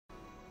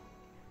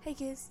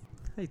Hey Giz,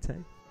 Hey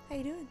Tay, how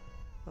you doing?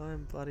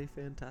 I'm bloody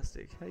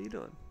fantastic. How you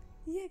doing?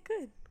 Yeah,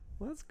 good.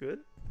 Well, that's good.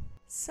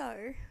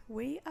 So,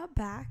 we are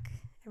back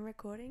and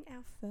recording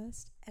our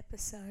first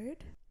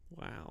episode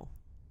Wow.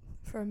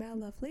 from our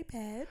lovely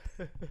bed.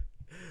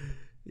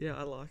 Yeah,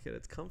 I like it.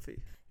 It's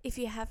comfy. If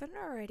you haven't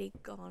already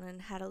gone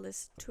and had a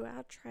listen to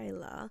our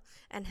trailer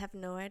and have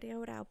no idea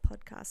what our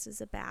podcast is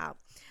about,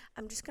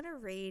 I'm just going to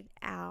read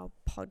our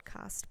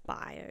podcast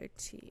bio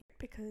to you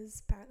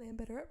because apparently I'm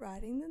better at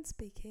writing than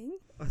speaking.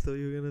 I thought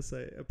you were going to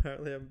say,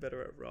 apparently I'm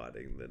better at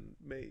writing than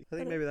me. I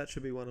think maybe that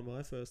should be one of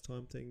my first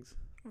time things.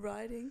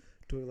 Writing.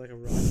 Doing like a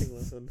writing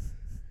lesson.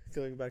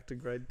 Going back to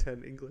grade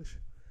 10 English.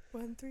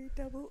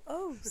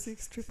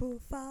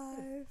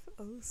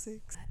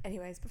 1300655506.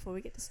 Anyways, before we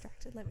get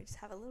distracted, let me just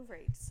have a little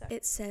read. So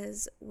it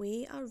says,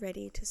 we are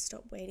ready to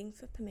stop waiting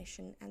for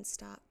permission and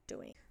start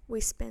doing.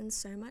 We spend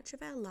so much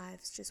of our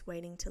lives just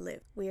waiting to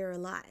live. We are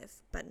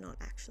alive, but not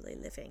actually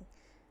living.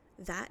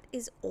 That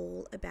is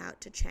all about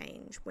to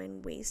change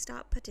when we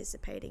start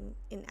participating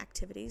in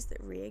activities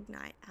that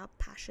reignite our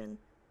passion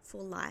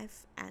for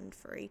life and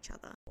for each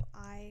other.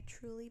 I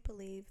truly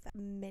believe that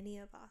many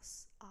of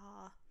us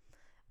are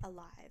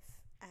alive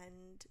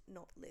and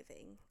not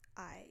living.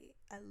 I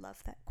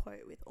love that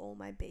quote with all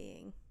my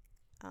being.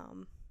 I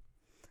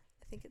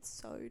think it's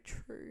so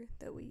true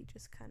that we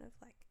just kind of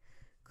like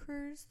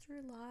cruise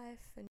through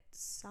life and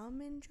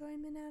some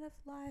enjoyment out of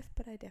life,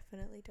 but I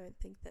definitely don't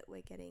think that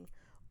we're getting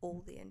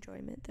all the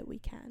enjoyment that we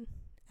can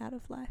out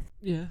of life.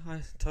 Yeah,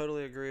 I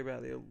totally agree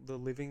about the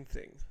living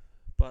thing,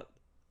 but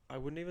I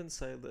wouldn't even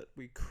say that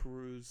we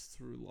cruise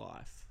through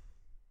life.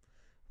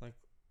 Like,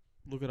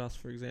 look at us,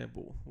 for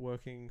example,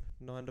 working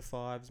 9 to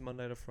 5s,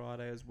 Monday to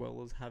Friday, as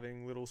well as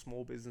having little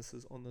small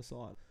businesses on the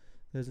side.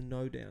 There's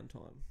no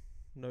downtime,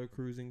 no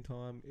cruising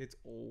time. It's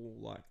all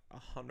like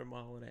 100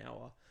 mile an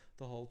hour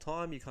the whole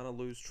time. You kind of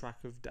lose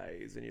track of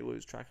days and you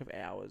lose track of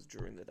hours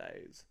during the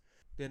days.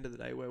 At the end of the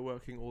day, we're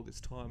working all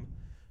this time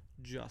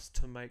just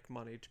to make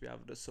money, to be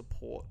able to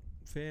support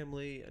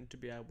family and to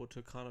be able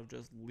to kind of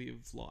just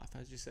live life.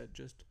 As you said,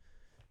 just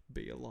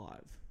be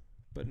alive,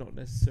 but not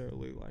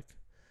necessarily like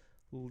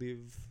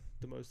live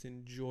the most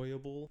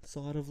enjoyable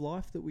side of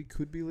life that we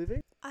could be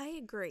living. I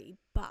agree,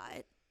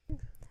 but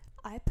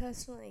I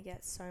personally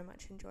get so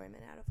much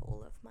enjoyment out of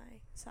all of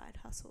my side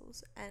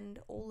hustles and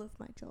all of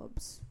my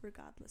jobs,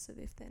 regardless of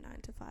if they're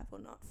 9 to 5 or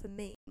not. For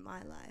me,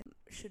 my life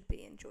should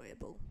be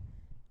enjoyable,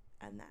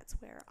 and that's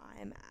where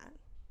I'm at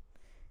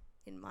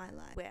in my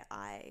life, where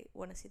I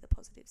want to see the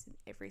positives in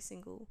every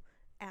single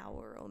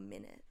hour or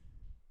minute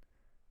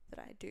that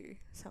I do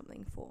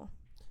something for.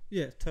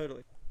 Yeah,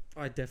 totally.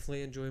 I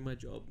definitely enjoy my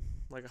job,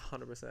 like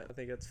 100%. I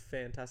think it's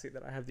fantastic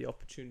that I have the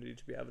opportunity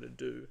to be able to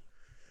do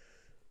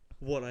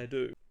what I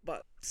do.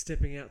 But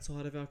stepping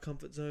outside of our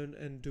comfort zone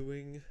and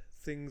doing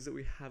things that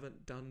we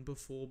haven't done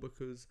before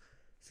because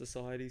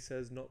society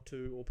says not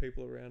to, or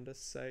people around us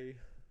say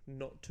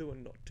not to,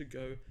 and not to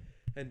go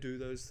and do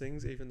those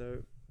things, even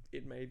though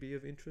it may be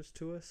of interest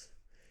to us.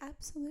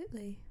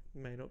 Absolutely.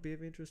 May not be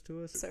of interest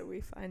to us. So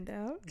we find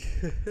out.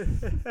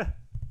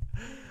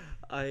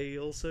 I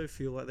also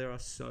feel like there are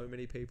so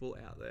many people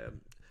out there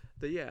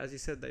that, yeah, as you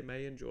said, they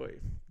may enjoy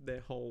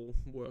their whole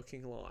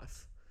working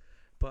life,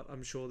 but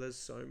I'm sure there's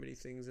so many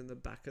things in the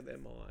back of their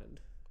mind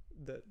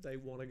that they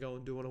want to go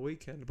and do on a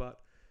weekend, but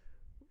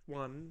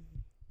one,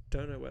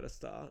 don't know where to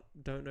start,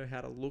 don't know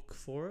how to look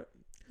for it.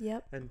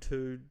 Yep. And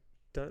two,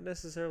 don't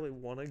necessarily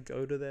want to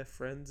go to their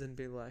friends and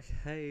be like,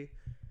 hey,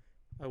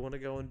 I want to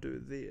go and do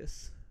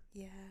this.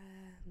 Yeah.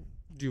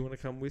 Do you want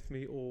to come with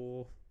me?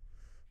 Or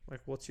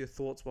like, what's your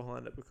thoughts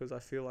behind it? Because I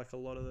feel like a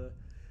lot of the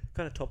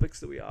kind of topics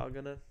that we are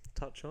going to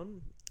touch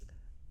on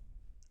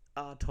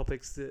are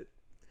topics that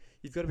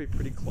you've got to be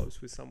pretty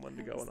close with someone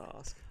to go and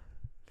ask.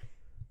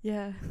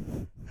 Yeah.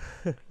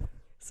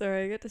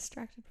 Sorry, I got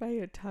distracted by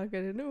your tongue. I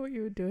didn't know what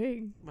you were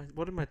doing.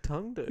 What did my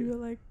tongue do? You were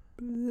like,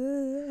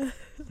 bleh.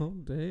 Oh,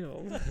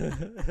 damn.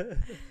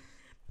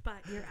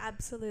 But you're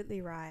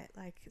absolutely right.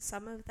 Like,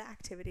 some of the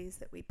activities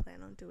that we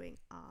plan on doing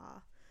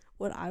are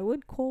what I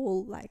would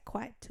call like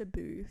quite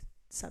taboo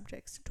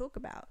subjects to talk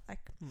about.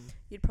 Like,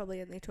 you'd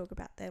probably only talk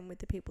about them with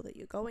the people that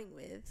you're going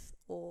with,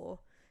 or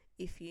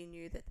if you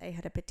knew that they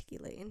had a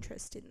particular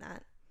interest in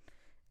that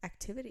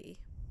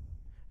activity.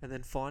 And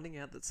then finding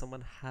out that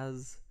someone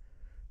has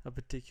a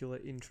particular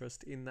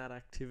interest in that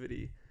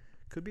activity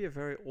could be a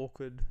very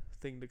awkward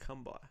thing to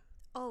come by.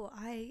 Oh,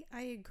 I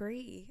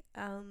agree.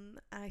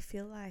 I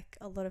feel like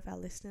a lot of our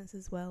listeners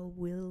as well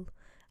will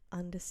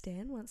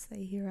understand once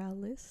they hear our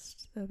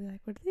list. They'll be like,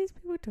 what are these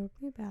people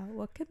talking about?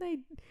 What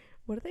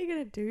are they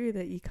going to do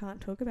that you can't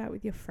talk about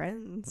with your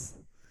friends?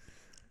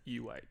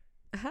 You wait.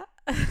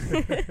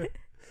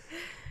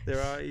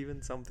 There are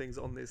even some things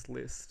on this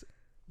list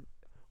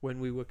when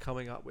we were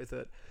coming up with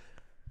it.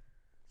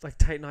 Like,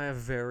 Tate and I are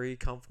very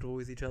comfortable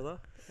with each other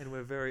and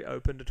we're very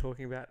open to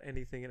talking about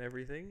anything and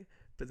everything.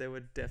 But there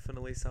were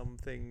definitely some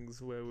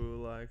things where we were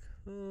like,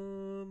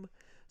 so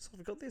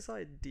I've got this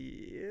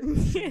idea.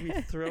 Should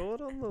we throw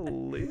it on the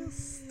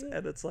list?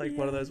 And it's like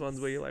one of those ones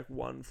where you're like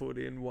 1 foot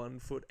in, 1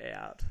 foot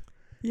out.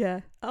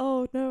 Yeah.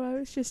 Oh, no, I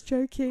was just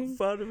joking.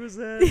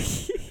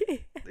 100%.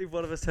 If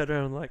one of us turned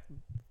around and like,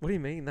 what do you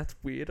mean? That's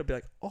weird. I'd be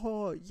like,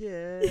 oh,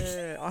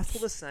 yeah. I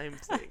thought the same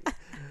thing.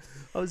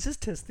 I was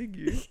just testing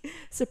you.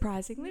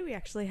 Surprisingly, we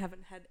actually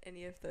haven't had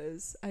any of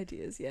those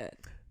ideas yet.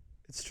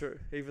 It's true.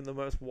 Even the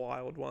most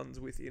wild ones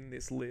within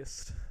this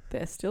list.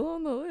 They're still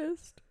on the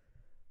list.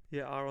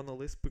 Yeah, are on the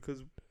list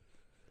because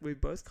we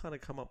both kind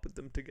of come up with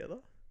them together.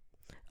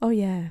 Oh,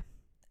 yeah.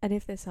 And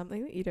if there's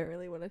something that you don't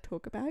really want to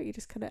talk about, you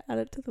just kind of add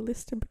it to the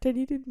list and pretend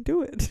you didn't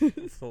do it.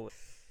 Fully.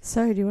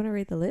 So, do you want to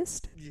read the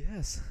list?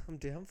 Yes, I'm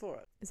down for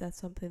it. Is that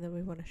something that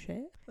we want to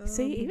share?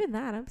 See, even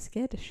that, I'm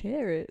scared to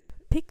share it.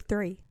 Pick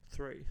 3.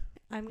 3.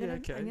 I'm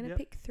gonna yep.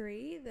 pick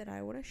 3 that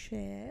I want to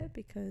share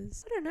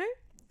because, I don't know,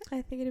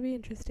 I think it'd be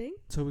interesting.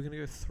 So we're going to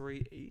go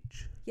 3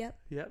 each? Yep.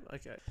 Yep,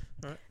 okay.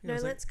 All right. No,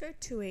 let's go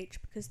 2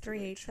 each because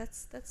 3 each,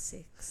 that's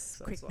 6.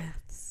 Sounds Quick like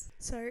maths.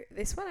 So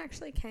this one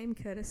actually came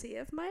courtesy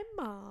of my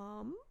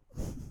mum.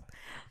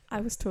 I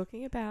was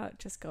talking about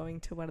just going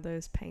to one of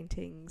those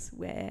paintings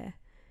where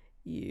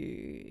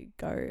you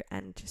go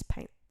and just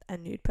paint a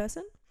nude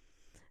person.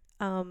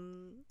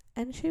 And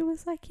she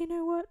was like, you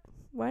know what?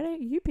 Why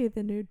don't you be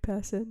the nude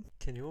person?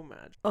 Can you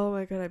imagine? Oh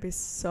my God, I'd be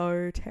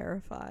so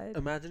terrified.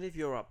 Imagine if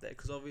you're up there,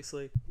 because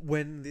obviously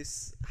when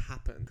this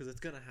happens, because it's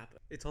going to happen,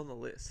 it's on the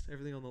list.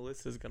 Everything on the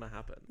list is going to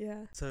happen.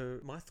 Yeah. So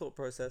my thought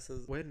process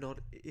is we're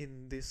not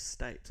in this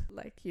state.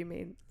 Like, you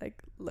mean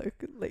like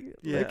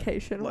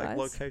location-wise? Like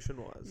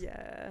location-wise.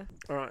 Yeah.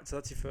 All right, so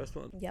that's your first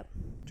one. Yep.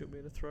 Do you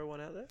want me to throw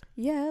one out there?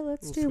 Yeah,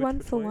 let's We'll do switch one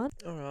for between. one.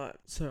 All right,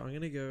 so I'm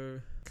going to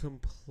go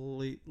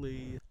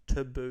completely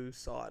taboo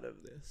side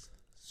of this.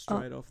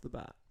 Straight off the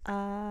bat.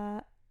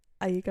 Are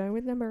you going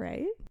with number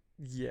 8?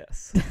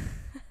 Yes.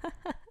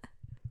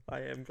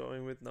 I am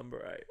going with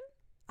number 8.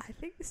 I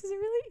think this is a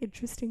really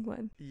interesting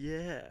one.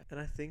 Yeah, and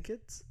I think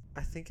it's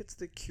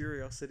the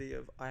curiosity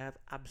of I have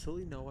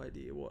absolutely no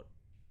idea what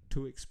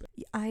to expect.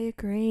 I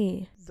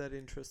agree. That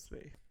interests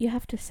me. You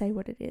have to say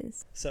what it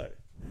is. So,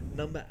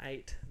 number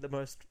 8,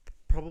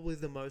 probably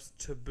the most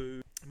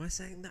taboo. Am I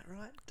saying that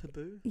right?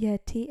 Taboo? Yeah,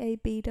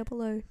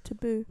 TABOO,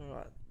 taboo. All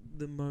right.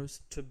 The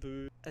most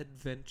taboo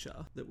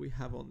adventure that we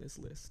have on this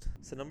list.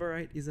 So number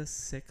 8 is a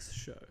sex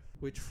show,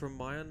 which from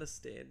my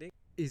understanding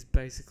is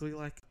basically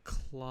like a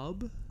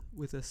club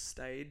with a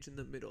stage in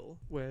the middle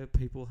where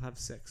people have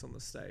sex on the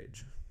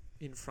stage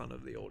in front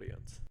of the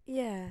audience.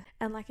 Yeah,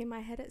 and like in my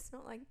head it's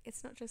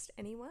not just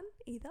anyone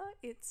either.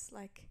 It's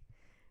like,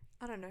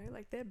 I don't know,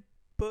 like they're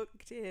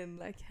booked in,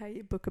 like how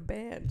you book a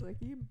band. Like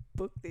you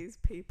book these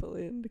people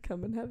in to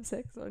come and have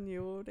sex on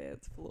your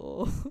dance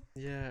floor.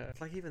 Yeah,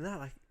 like even that,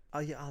 like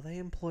are they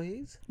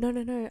employees?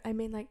 No. I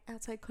mean like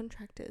outside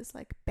contractors.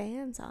 Like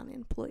bands aren't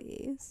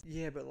employees.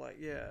 Yeah, but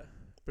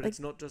but like, it's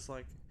not just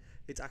like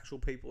it's actual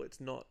people.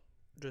 It's not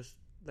just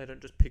they don't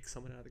just pick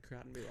someone out of the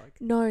crowd and be like.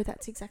 No,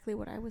 that's exactly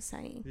what I was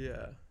saying.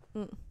 Yeah.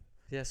 Mm.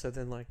 Yeah. So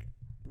then, like,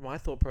 my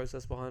thought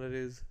process behind it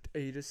is: are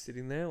you just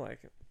sitting there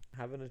like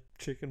having a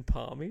chicken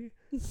palmy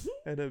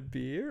and a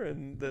beer,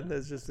 and then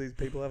there's just these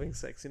people having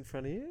sex in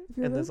front of you,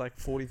 and there's like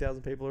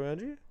 40,000 people around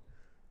you?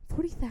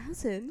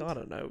 40,000? I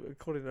don't know.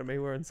 According to me,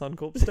 we're in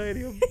Suncorp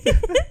Stadium.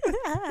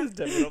 There's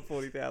definitely not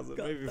 40,000.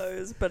 Got Maybe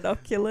those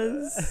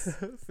binoculars.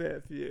 fair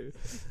few.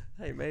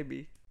 Hey,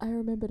 maybe. I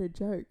remembered a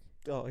joke.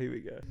 Oh, here we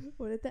go.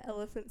 What did the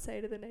elephant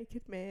say to the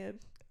naked man?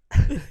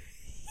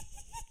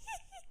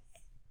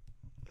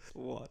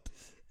 What?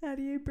 How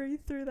do you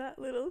breathe through that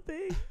little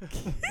thing?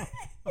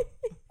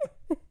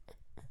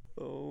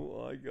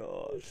 Oh my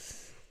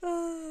gosh.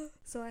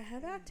 So I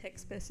have our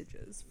text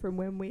messages from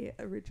when we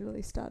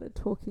originally started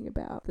talking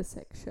about the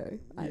sex show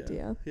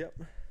idea.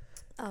 Yep.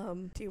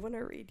 Do you want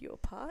to read your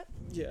part?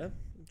 Yeah.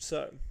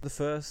 So, the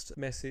first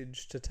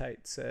message to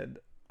Tate said,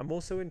 I'm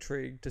also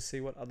intrigued to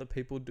see what other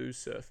people do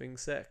surfing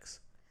sex.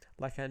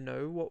 Like, I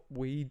know what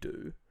we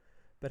do,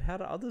 but how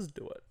do others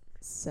do it?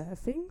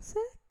 Surfing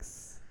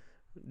sex?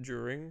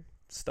 During ...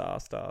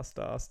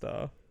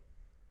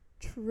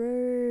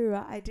 True.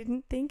 I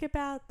didn't think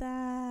about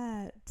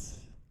that.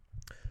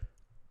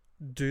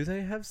 Do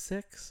they have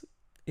sex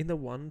in the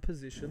one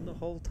position the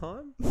whole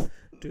time?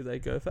 Do they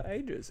go for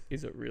ages?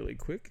 Is it really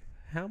quick?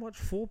 How much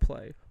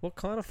foreplay? What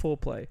kind of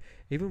foreplay?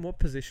 Even what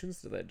positions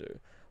do they do?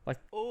 Like,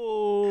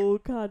 oh,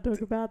 can't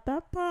talk about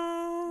that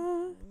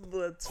part.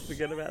 Let's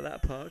forget about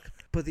that part.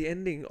 But the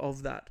ending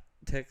of that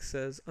text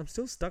says, I'm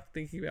still stuck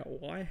thinking about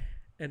why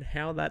and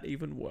how that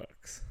even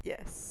works.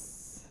 Yes.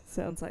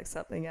 Sounds like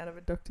something out of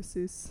a Dr.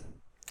 Seuss.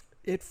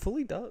 It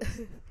fully does.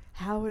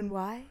 How and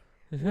why?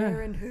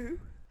 Where and who?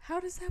 How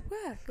does that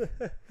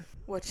work?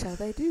 What shall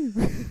they do?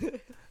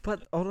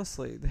 But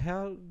honestly,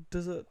 how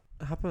does it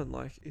happen?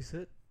 Like, is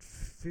it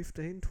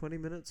 15, 20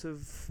 minutes of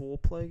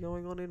foreplay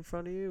going on in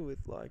front of you with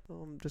like,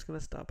 oh, I'm just going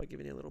to start by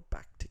giving you little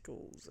back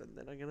tickles and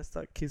then I'm going to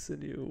start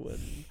kissing you,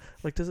 and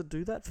like, does it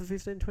do that for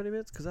 15, 20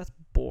 minutes? Because that's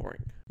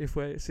boring if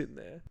we're sitting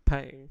there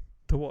paying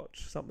to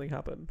watch something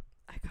happen.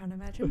 I can't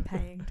imagine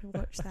paying to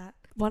watch that.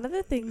 One of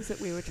the things that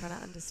we were trying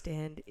to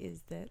understand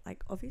is that,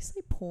 like,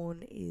 obviously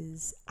porn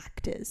is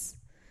actors.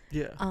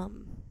 Yeah.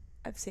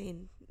 I've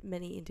seen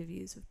many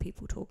interviews of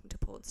people talking to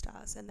porn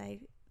stars, and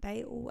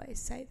they always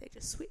say they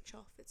just switch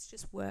off. It's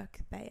just work.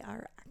 They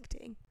are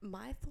acting.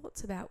 My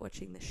thoughts about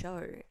watching the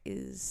show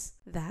is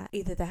that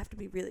either they have to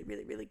be really,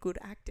 really, really good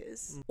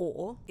actors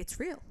or it's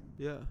real.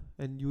 Yeah,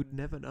 and you would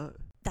never know.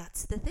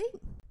 That's the thing.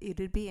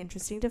 It'd be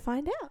interesting to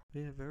find out.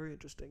 Yeah, very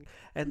interesting.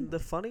 And the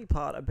funny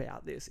part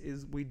about this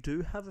is we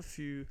do have a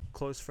few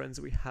close friends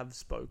that we have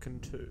spoken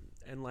to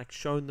and like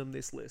shown them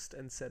this list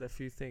and said a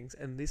few things.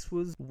 And this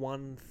was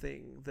one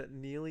thing that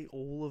nearly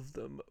all of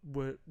them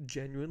were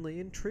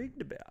genuinely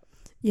intrigued about.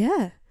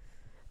 Yeah.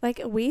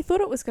 Like, we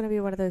thought it was going to be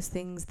one of those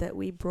things that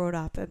we brought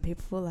up and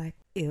people were like,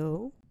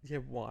 ew. Yeah,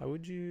 why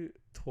would you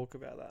talk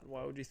about that?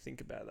 Why would you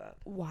think about that?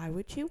 Why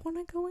would you want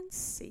to go and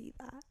see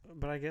that?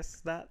 But I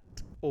guess that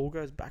all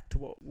goes back to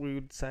what we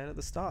were saying at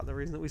the start. The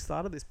reason that we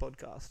started this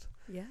podcast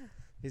Yeah.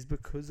 is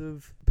because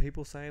of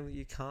people saying that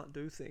you can't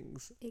do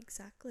things.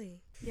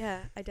 Exactly.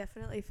 Yeah, I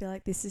definitely feel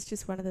like this is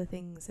just one of the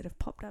things that have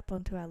popped up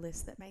onto our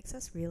list that makes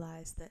us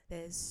realise that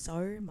there's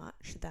so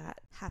much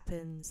that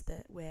happens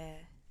that we're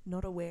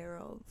not aware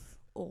of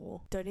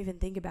or don't even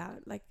think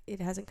about. Like,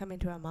 it hasn't come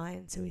into our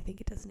mind, so we think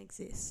it doesn't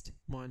exist.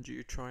 Mind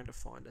you, trying to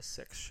find a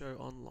sex show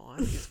online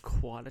is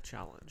quite a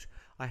challenge.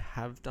 I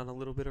have done a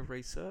little bit of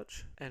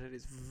research and it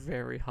is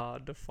very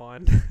hard to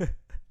find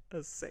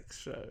a sex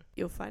show.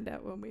 You'll find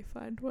out when we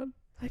find one.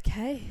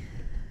 Okay.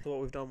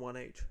 Thought we've done one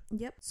each.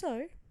 Yep.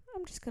 So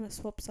I'm just going to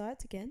swap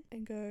sides again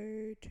and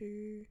go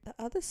to the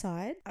other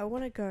side. I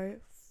want to go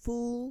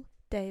full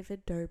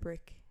David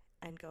Dobrik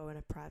and go in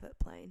a private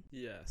plane.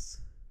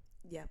 Yes.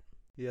 Yep.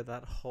 Yeah,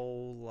 that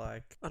whole,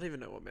 like, I don't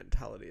even know what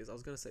mentality is. I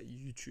was going to say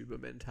YouTuber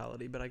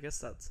mentality, but I guess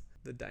that's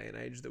the day and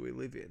age that we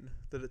live in.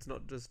 That it's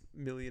not just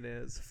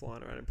millionaires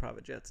flying around in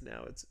private jets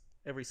now. It's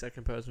every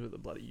second person with a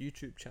bloody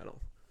YouTube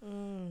channel.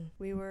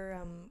 We were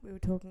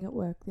talking at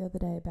work the other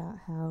day about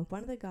how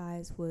one of the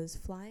guys was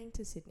flying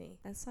to Sydney.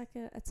 It's like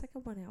a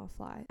 1 hour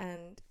flight,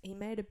 and he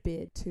made a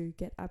bid to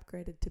get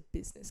upgraded to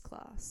business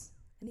class,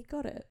 and he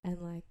got it.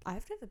 And like,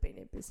 I've never been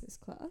in business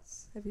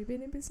class. Have you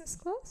been in business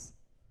class?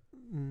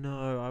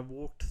 No, I've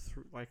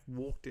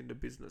walked into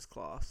business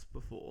class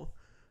before,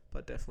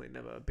 but definitely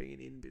never been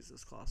in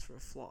business class for a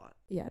flight.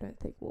 Yeah, I don't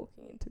think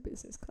walking into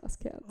business class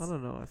counts. I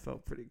don't know, I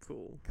felt pretty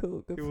cool.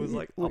 Cool, good It for was you.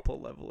 like upper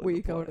level. Were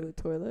you going to the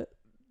toilet?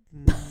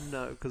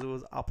 No, because it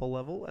was upper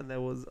level and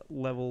there was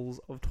levels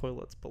of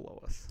toilets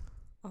below us.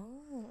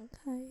 Oh,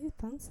 okay,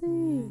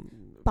 fancy.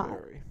 But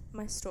Very.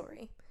 my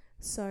story.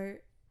 So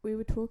we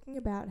were talking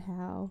about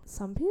how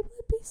some people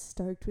would be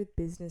stoked with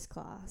business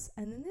class,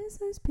 and then there's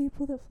those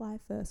people that fly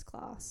first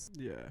class.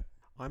 Yeah.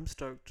 I'm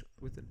stoked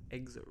with an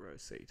exit row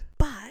seat.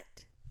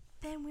 But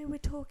then we were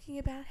talking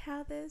about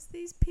how there's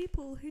these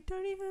people who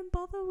don't even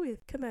bother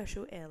with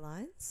commercial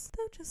airlines.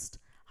 They'll just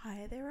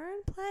hire their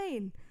own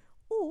plane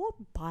or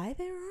buy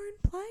their own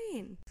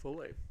plane.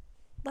 Fully.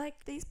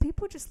 Like, these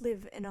people just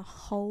live in a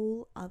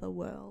whole other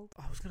world.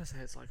 I was going to say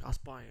it's like us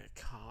buying a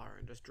car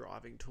and just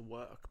driving to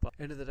work, but at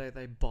the end of the day,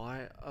 they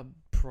buy a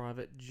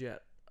private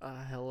jet a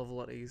hell of a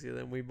lot easier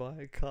than we buy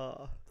a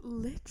car.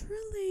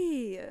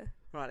 Literally.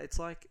 Right, it's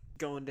like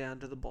going down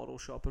to the bottle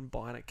shop and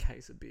buying a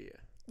case of beer.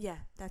 Yeah,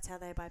 that's how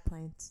they buy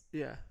planes.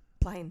 Yeah.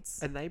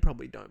 Planes. And they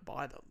probably don't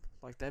buy them.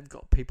 Like, they've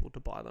got people to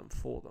buy them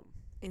for them.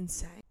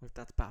 Insane. Like,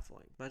 that's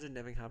baffling. Imagine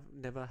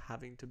never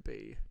having to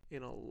be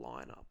in a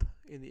lineup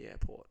in the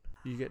airport.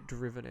 You get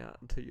driven out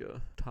to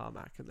your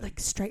tarmac and then... Like,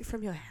 straight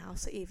from your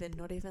house even,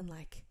 not even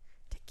like,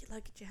 take your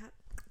luggage out.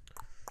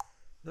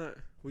 No.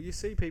 Well, you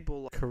see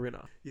people like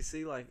Corinna. You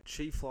see, like,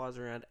 she flies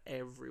around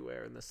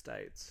everywhere in the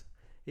States,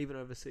 even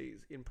overseas,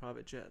 in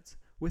private jets,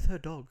 with her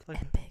dog.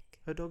 Like, Epic.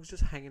 her dog's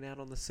just hanging out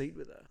on the seat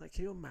with her. Like,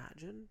 can you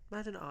imagine?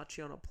 Imagine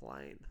Archie on a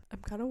plane. I'm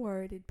kind of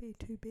worried it'd be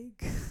too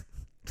big.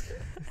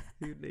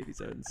 He would need his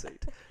own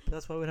seat. But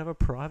that's why we'd have a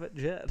private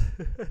jet.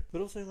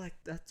 But also, like,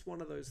 that's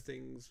one of those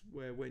things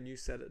where when you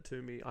said it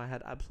to me, I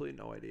had absolutely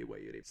no idea where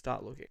you'd even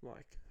start looking.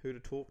 Like, who to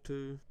talk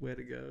to, where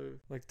to go.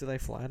 Like, do they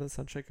fly out of the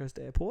Sunshine Coast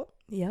Airport?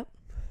 Yep.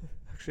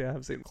 Actually, I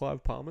have seen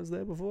Clive Palmer's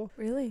there before.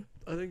 Really?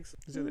 I think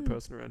he's the only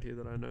person around here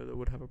that I know that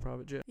would have a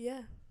private jet.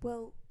 Yeah.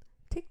 Well,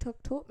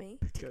 TikTok taught me.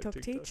 TikTok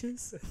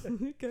teachers.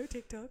 Go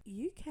TikTok.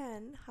 You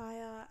can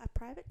hire a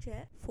private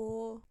jet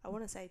for, I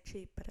want to say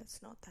cheap, but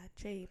it's not that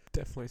cheap.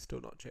 Definitely still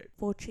not cheap.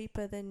 For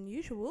cheaper than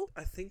usual.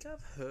 I think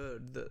I've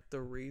heard that the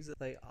reason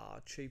they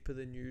are cheaper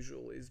than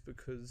usual is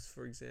because,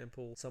 for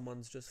example,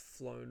 someone's just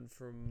flown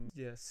from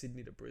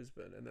Sydney to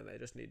Brisbane and then they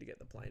just need to get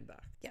the plane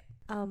back. Yep.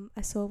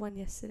 I saw one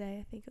yesterday.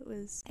 I think it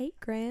was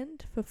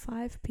 $8,000 for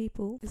 5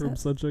 people. From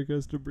Sunshine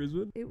Coast to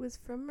Brisbane? It was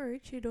from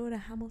Maroochydore to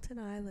Hamilton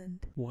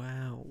Island.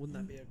 Wow. Wouldn't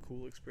that be a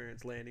cool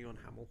experience landing on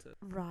Hamilton?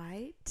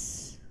 Right.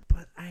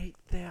 But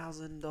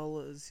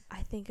 $8,000.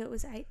 I think it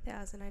was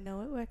 8,000. I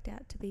know it worked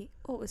out to be.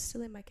 Oh, it was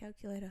still in my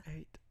calculator.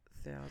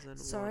 8,000.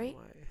 Sorry,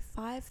 one way.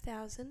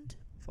 5,000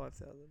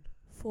 5,000.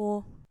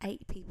 for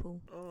 8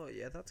 people. Oh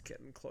yeah, that's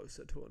getting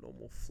closer to a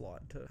normal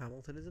flight to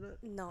Hamilton, isn't it?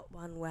 Not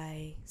one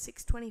way.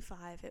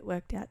 $6.25 it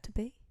worked out to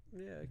be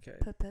Yeah, okay.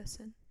 per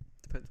person.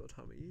 Depends what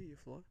time of year you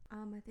fly.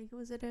 I think it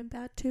was in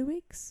about 2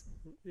 weeks.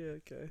 Yeah,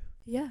 okay.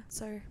 Yeah,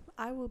 so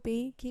I will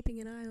be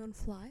keeping an eye on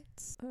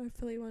flights.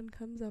 Hopefully one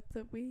comes up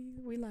that we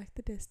like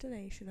the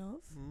destination of.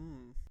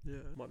 Yeah.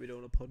 Might be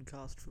doing a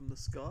podcast from the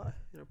sky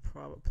in a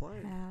private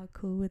plane. How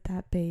cool would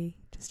that be?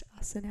 Just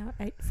us and our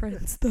 8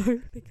 friends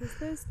though, because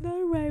there's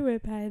no way we're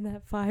paying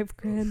that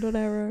 $5,000 on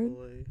our own.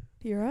 Fully.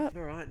 You're up.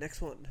 Alright, next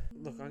one.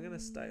 Look, I'm going to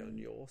stay on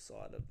your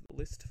side of the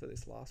list for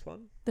this last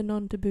one. The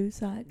non-taboo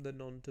side. The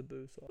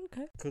non-taboo side.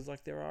 Okay. Because,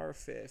 like, there are a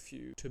fair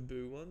few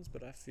taboo ones,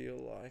 but I feel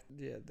like,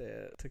 yeah,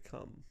 they're to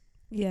come.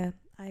 Yeah,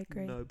 I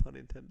agree. No pun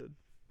intended.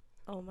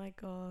 Oh my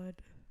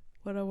god.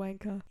 What a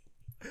wanker.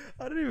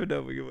 I don't even know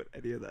if we can put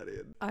any of that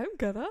in. I'm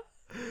gonna.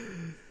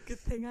 Good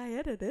thing I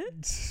edited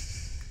it.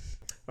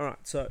 Alright,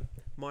 so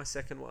my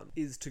second one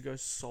is to go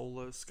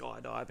solo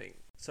skydiving.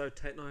 So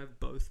Tate and I have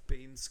both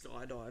been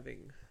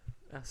skydiving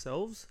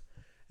ourselves,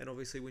 and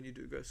obviously when you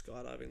do go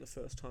skydiving the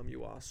first time,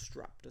 you are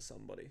strapped to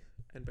somebody,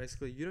 and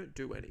basically you don't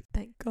do anything.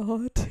 Thank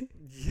God.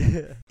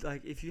 Yeah,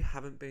 like if you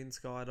haven't been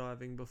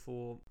skydiving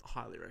before,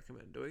 highly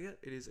recommend doing it.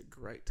 It is a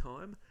great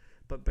time,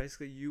 but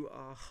basically you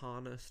are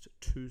harnessed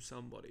to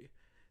somebody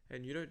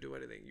and you don't do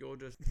anything. You're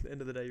just, at the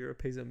end of the day, you're a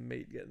piece of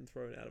meat getting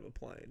thrown out of a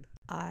plane.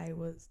 I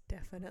was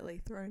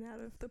definitely thrown out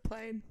of the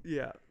plane.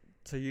 Yeah.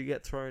 So you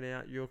get thrown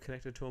out, you're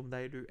connected to them,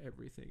 they do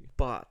everything.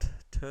 But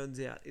turns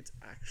out it's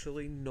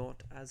actually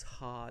not as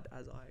hard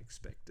as I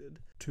expected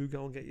to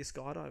go and get your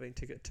skydiving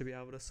ticket to be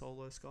able to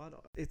solo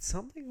skydive. It's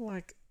something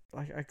like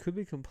I could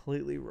be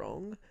completely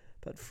wrong,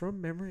 but from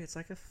memory, it's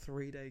like a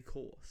 3-day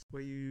course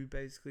where you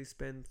basically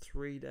spend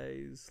 3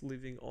 days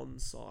living on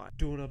site,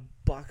 doing a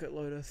bucket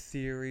load of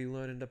theory,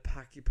 learning to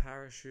pack your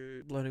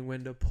parachute, learning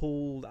when to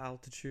pull,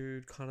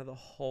 altitude, kind of the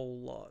whole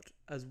lot,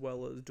 as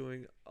well as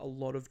doing a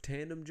lot of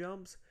tandem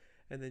jumps.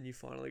 And then you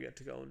finally get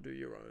to go and do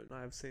your own.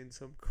 I've seen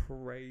some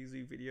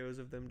crazy videos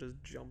of them just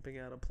jumping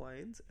out of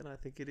planes, and I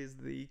think it is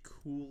the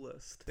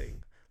coolest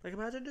thing. Like,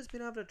 imagine just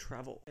being able to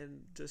travel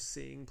and just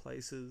seeing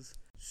places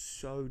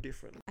so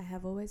different. I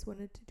have always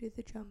wanted to do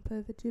the jump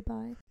over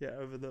Dubai. Yeah,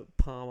 over the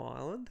Palm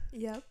Island.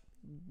 Yep.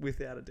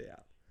 Without a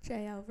doubt.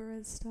 Jay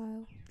Alvarez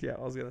style. Yeah,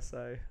 I was gonna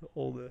say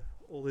all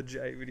the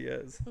J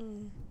videos.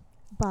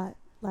 But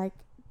like,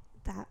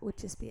 that would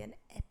just be an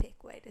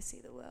epic way to see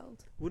the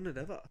world. Wouldn't it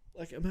ever?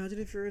 Like, imagine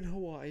if you're in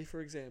Hawaii, for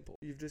example.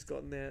 You've just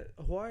gotten there.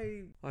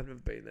 Hawaii, I've never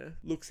been there.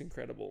 Looks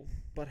incredible.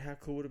 But how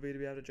cool would it be to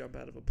be able to jump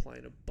out of a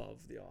plane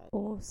above the island?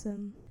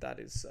 Awesome. That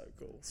is so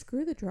cool.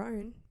 Screw the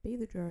drone. Be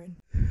the drone.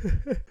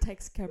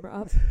 Takes the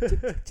camera up.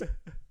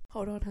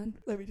 Hold on, hun.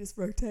 Let me just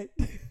rotate.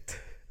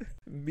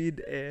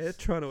 Mid-air,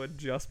 trying to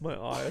adjust my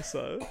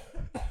ISO.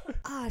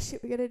 Ah,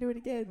 shit, we gotta do it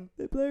again.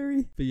 They're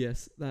blurry. But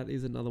yes, that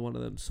is another one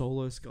of them.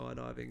 Solo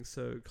skydiving,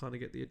 so kind of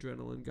get the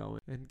adrenaline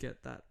going and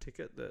get that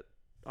ticket that,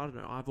 I don't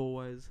know, I've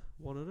always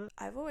wanted it.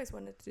 I've always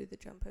wanted to do the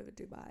jump over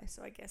Dubai,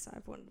 so I guess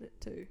I've wanted it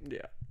too.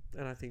 Yeah,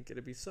 and I think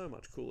it'd be so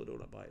much cooler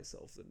doing it by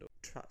yourself than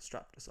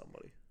strapped to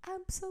somebody.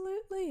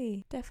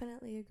 Absolutely.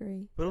 Definitely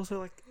agree. But also,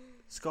 like,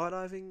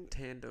 skydiving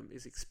tandem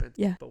is expensive.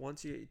 Yeah. But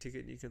once you get your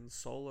ticket and you can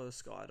solo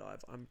skydive,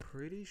 I'm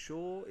pretty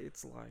sure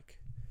it's like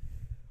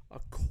a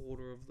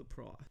quarter of the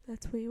price.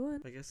 That's what you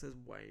want. I guess there's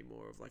way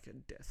more of like a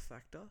death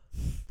factor,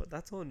 but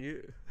that's on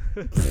you.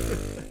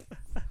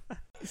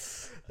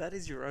 That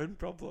is your own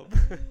problem.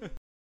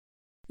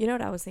 You know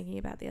what I was thinking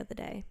about the other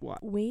day?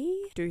 What?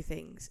 We do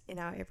things in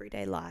our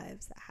everyday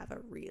lives that have a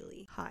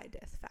really high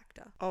death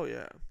factor. Oh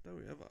yeah, don't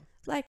we ever?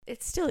 Like,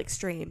 it's still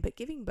extreme, but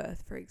giving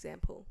birth, for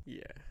example,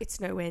 Yeah. it's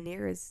nowhere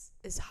near as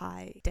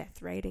high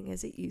death rating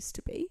as it used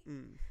to be.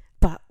 Mm.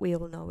 But we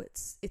all know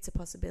it's a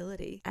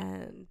possibility,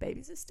 and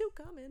babies are still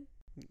coming.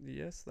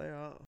 Yes, they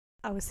are.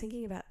 I was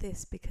thinking about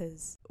this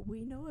because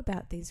we know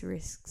about these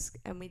risks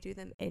and we do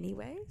them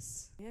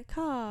anyways. In a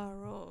car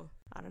or,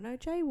 I don't know,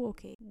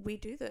 jaywalking. We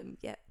do them,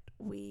 yet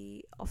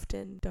we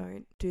often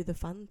don't do the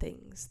fun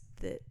things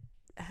that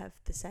have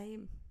the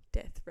same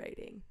death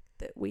rating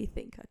that we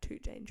think are too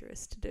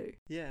dangerous to do.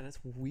 Yeah, and it's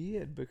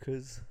weird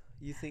because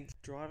you think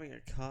driving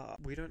a car,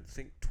 we don't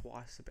think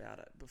twice about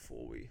it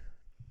before we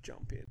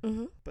jump in.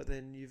 Mm-hmm. But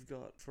then you've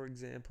got, for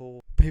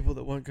example, people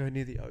that won't go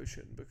near the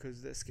ocean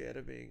because they're scared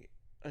of being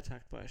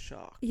attacked by a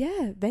shark.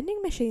 Yeah, vending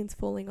machines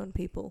falling on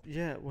people.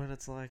 Yeah, when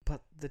it's like,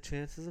 but the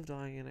chances of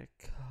dying in a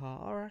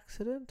car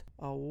accident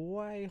are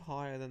way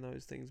higher than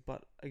those things.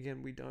 But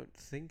again, we don't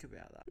think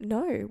about that.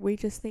 No, we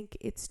just think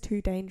it's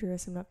too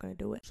dangerous. I'm not going to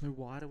do it. So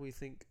why do we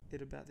think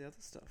it about the other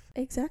stuff?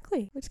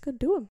 Exactly. We're just going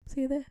to do them.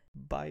 See you there.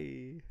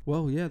 Bye.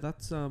 Well, yeah,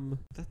 that's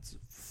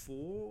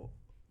 4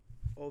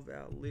 of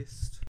our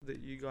list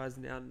that you guys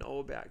now know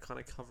about, kind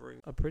of covering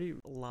a pretty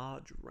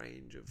large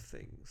range of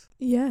things.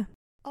 Yeah.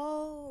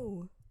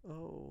 Oh,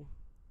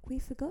 We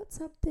forgot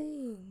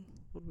something.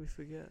 what did we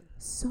forget?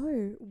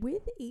 So,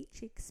 with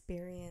each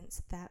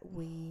experience that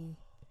we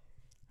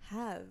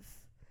have,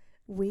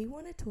 we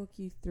want to talk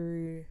you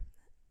through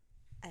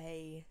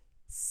a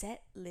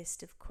set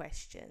list of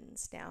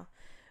questions. Now,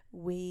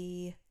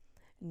 we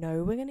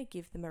know we're going to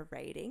give them a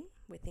rating.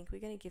 We think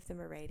we're going to give them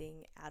a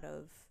rating out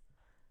of,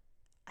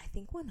 I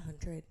think,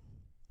 100.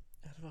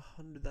 Out of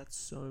 100, that's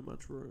so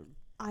much room.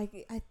 I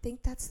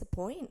think that's the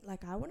point.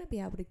 Like, I want to be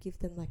able to give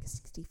them like a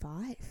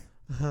 65.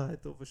 I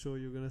thought for sure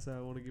you were going to say I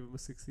want to give him a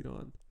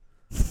 69.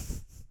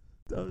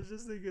 I was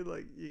just thinking,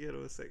 like, you go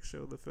to a sex show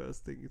and the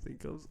first thing you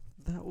think of,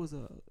 that was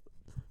a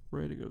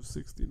rating of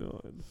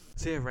 69.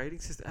 So yeah, rating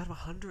system out of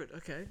 100.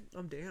 Okay,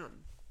 I'm down.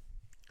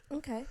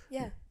 Okay,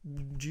 yeah.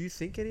 Do you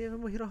think any of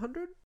them will hit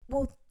 100?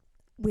 Well,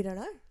 we don't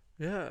know.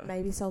 Yeah.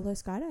 Maybe solo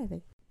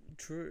skydiving.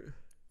 True.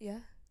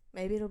 Yeah.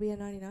 Maybe it'll be a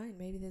 99.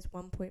 Maybe there's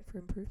 1 point for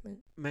improvement.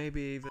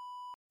 Maybe even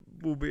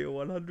will be a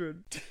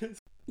 100.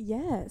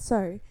 Yeah,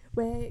 so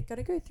we're going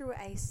to go through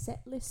a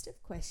set list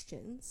of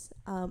questions.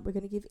 We're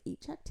going to give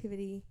each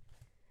activity...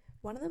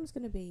 One of them is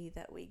going to be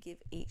that we give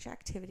each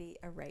activity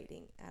a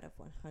rating out of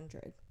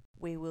 100.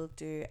 We will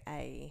do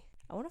I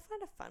want to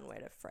find a fun way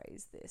to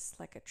phrase this,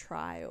 like a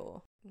try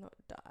or not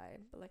die,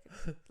 but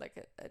like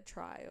a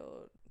try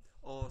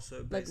or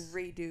So like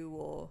redo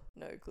or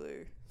no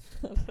glue.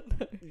 I don't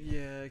know.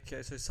 Yeah,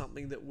 okay, so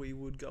something that we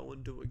would go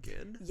and do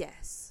again?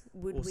 Yes.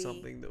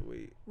 Something that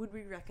we... Would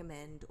we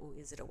recommend, or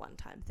is it a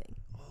one-time thing?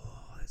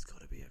 Oh, there's got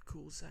to be a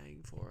cool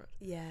saying for it.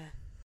 Yeah.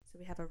 So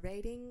we have a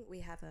rating, we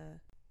have a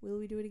will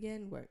we do it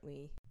again, won't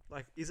we?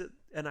 Like, is it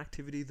an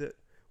activity that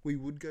we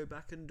would go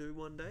back and do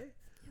one day?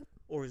 Yep.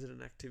 Or Or is it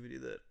an activity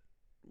that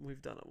we've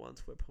done it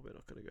once, we're probably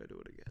not going to go do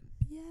it again?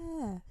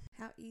 Yeah.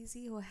 How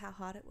easy or how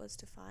hard it was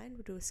to find.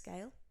 We'll do a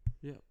scale.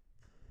 Yep.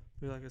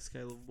 Maybe like a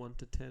scale of 1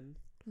 to 10.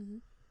 Mm-hmm.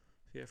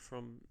 Yeah,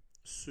 from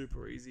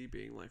super easy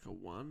being like a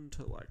 1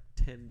 to like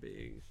 10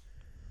 being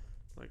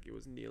like it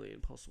was nearly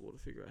impossible to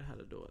figure out how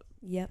to do it.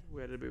 Yep.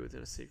 We had to be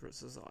within a secret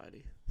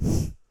society.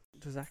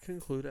 Does that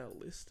conclude our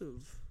list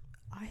of...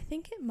 I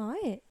think it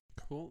might.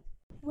 Cool.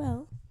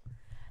 Well,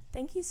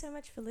 thank you so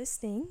much for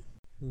listening.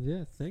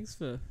 Yeah, thanks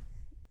for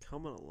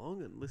coming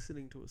along and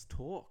listening to us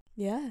talk.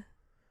 Yeah.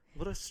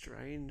 What a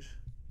strange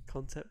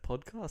concept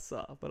podcasts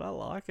are, but I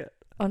like it.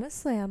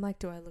 Honestly, I'm like,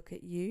 do I look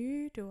at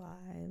you? Do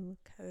I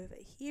look over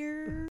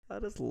here? I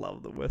just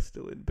love that we're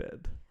still in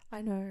bed.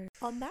 I know.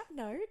 On that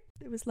note,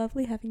 it was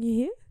lovely having you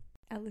here.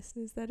 Our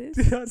listeners, that is.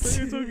 Yeah, I thought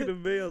you were talking to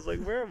me. I was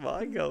like, where am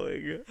I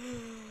going?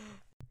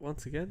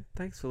 Once again,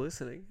 thanks for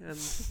listening, and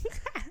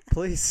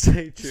please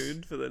stay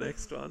tuned for the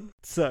next one.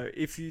 So,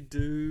 if you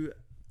do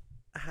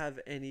have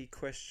any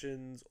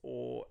questions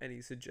or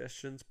any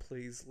suggestions,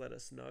 please let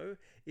us know.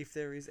 If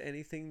there is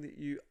anything that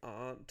you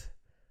aren't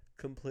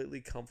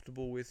completely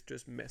comfortable with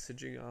just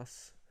messaging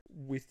us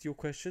with your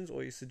questions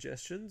or your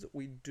suggestions,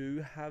 we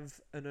do have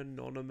an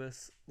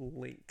anonymous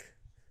link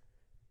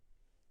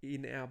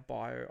in our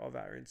bio of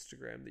our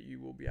Instagram that you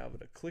will be able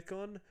to click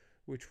on,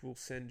 which will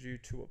send you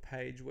to a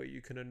page where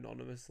you can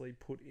anonymously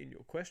put in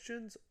your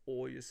questions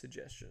or your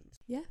suggestions.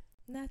 Yeah,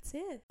 and that's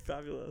it.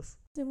 Fabulous.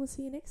 Then we'll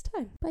see you next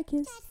time. Bye,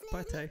 kids.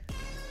 Bye, Tay.